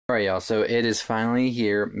All right, y'all. So it is finally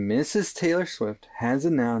here. Mrs. Taylor Swift has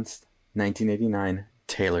announced 1989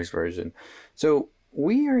 Taylor's version. So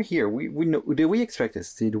we are here. We know, did we expect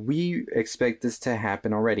this? Did we expect this to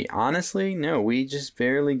happen already? Honestly, no. We just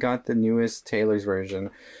barely got the newest Taylor's version.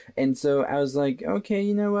 And so I was like, okay,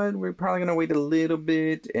 you know what? We're probably gonna wait a little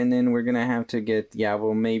bit and then we're gonna have to get the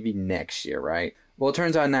album maybe next year, right? Well, it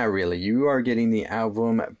turns out not really. You are getting the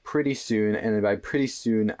album pretty soon, and by pretty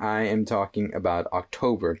soon, I am talking about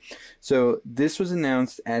October. So, this was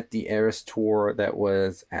announced at the Eras Tour that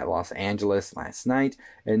was at Los Angeles last night,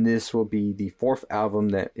 and this will be the fourth album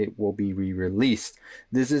that it will be re-released.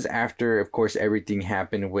 This is after, of course, everything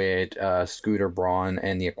happened with Scooter Braun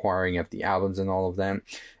and the acquiring of the albums and all of that.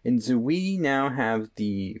 And so, we now have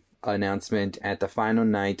the announcement at the final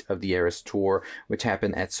night of the Eras Tour, which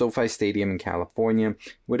happened at SoFi Stadium in California,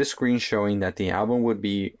 with a screen showing that the album would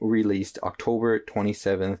be released October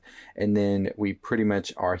 27th. And then we pretty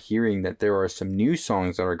much are hearing that there are some new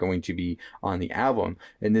songs that are going to be on the album.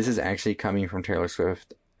 And this is actually coming from Taylor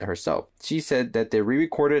Swift herself. She said that the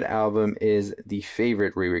re-recorded album is the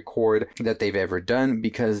favorite re-record that they've ever done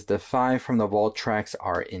because the 5 from the vault tracks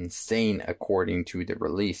are insane according to the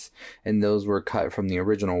release, and those were cut from the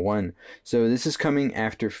original one. So this is coming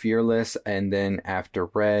after Fearless, and then after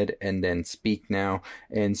Red, and then Speak Now.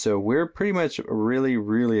 And so we're pretty much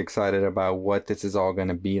really excited about what this is all going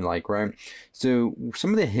to be like, right? So some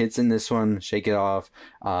of the hits in this one: Shake It Off,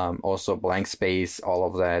 also Blank Space, all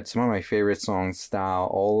of that, some of my favorite songs, Style,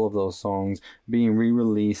 all of those songs being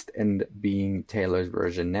re-released and being Taylor's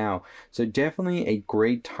version now. So definitely a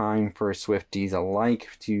great time for Swifties alike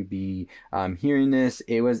to be hearing this.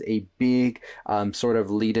 It was a big sort of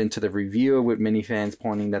lead into the review, with many fans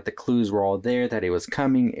pointing that the clues were all there, that it was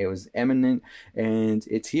coming, it was imminent, and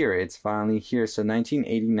it's here. It's finally here. So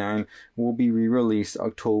 1989 will be re-released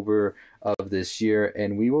October of this year,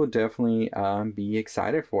 and we will definitely be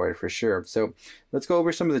excited for it for sure. So let's go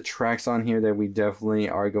over some of the tracks on here that we definitely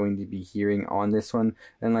are going to be hearing on this one.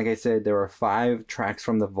 And like I said, there are 5 tracks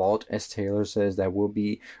from the vault, as Taylor says, that will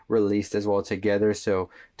be released as well together.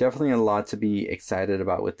 So definitely a lot to be excited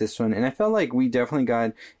about with this one. And I felt like we definitely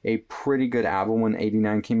got a pretty good album when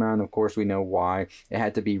 89 came out. And of course, we know why it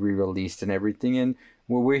had to be re-released and everything. And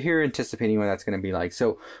well, we're here anticipating what that's going to be like.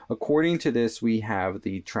 So according to this, we have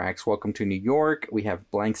the tracks Welcome to New York, we have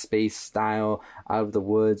Blank Space, Style, Out of the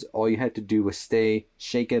Woods, All You Had to Do Was Stay,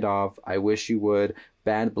 Shake It Off, I Wish You Would,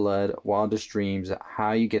 Bad Blood, Wildest Dreams,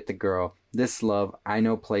 How You Get the Girl, This Love, I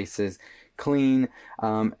Know Places, Clean.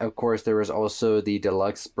 Of course, there was also the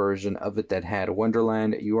deluxe version of it that had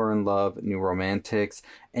Wonderland, You Are in Love, New Romantics.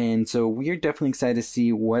 And so we are definitely excited to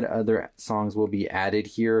see what other songs will be added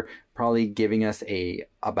here, probably giving us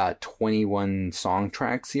about 21 song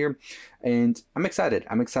tracks here. And I'm excited.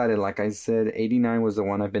 Like I said, 89 was the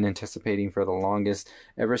one I've been anticipating for the longest.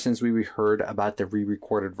 Ever since we heard about the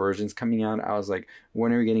re-recorded versions coming out, I was like,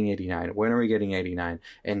 when are we getting 89? When are we getting 89?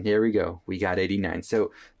 And here we go. We got 89.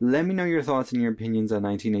 So let me know your thoughts and your opinions on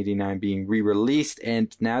 1989 being re-released.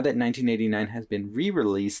 And now that 1989 has been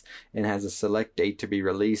re-released and has a select date to be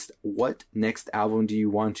released, what next album do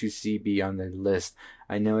you want to see be on the list?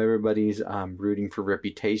 I know everybody's rooting for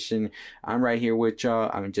Reputation. I'm right here with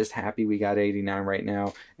y'all. I'm just happy we got 89 right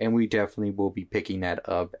now, and we definitely will be picking that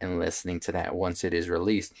up and listening to that once it is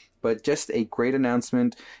released. But just a great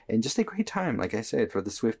announcement and just a great time, like I said, for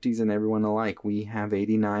the Swifties and everyone alike. We have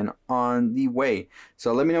 89 on the way.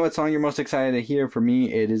 So let me know what song you're most excited to hear. For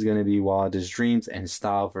me, it is going to be Wildest Dreams and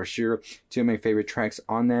Style for sure. 2 of my favorite tracks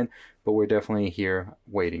on that. But we're definitely here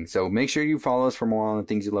waiting. So make sure you follow us for more on the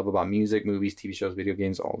things you love about music, movies, TV shows, video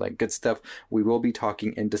games, all that good stuff. We will be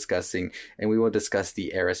talking and discussing, and we will discuss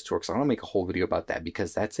the Eras Tour. So I'm going to make a whole video about that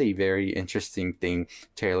because that's a very interesting thing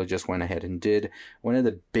Taylor just went ahead and did. One of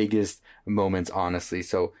the biggest moments, honestly.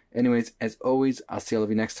 So anyways, as always, I'll see all of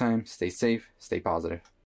you next time. Stay safe, stay positive.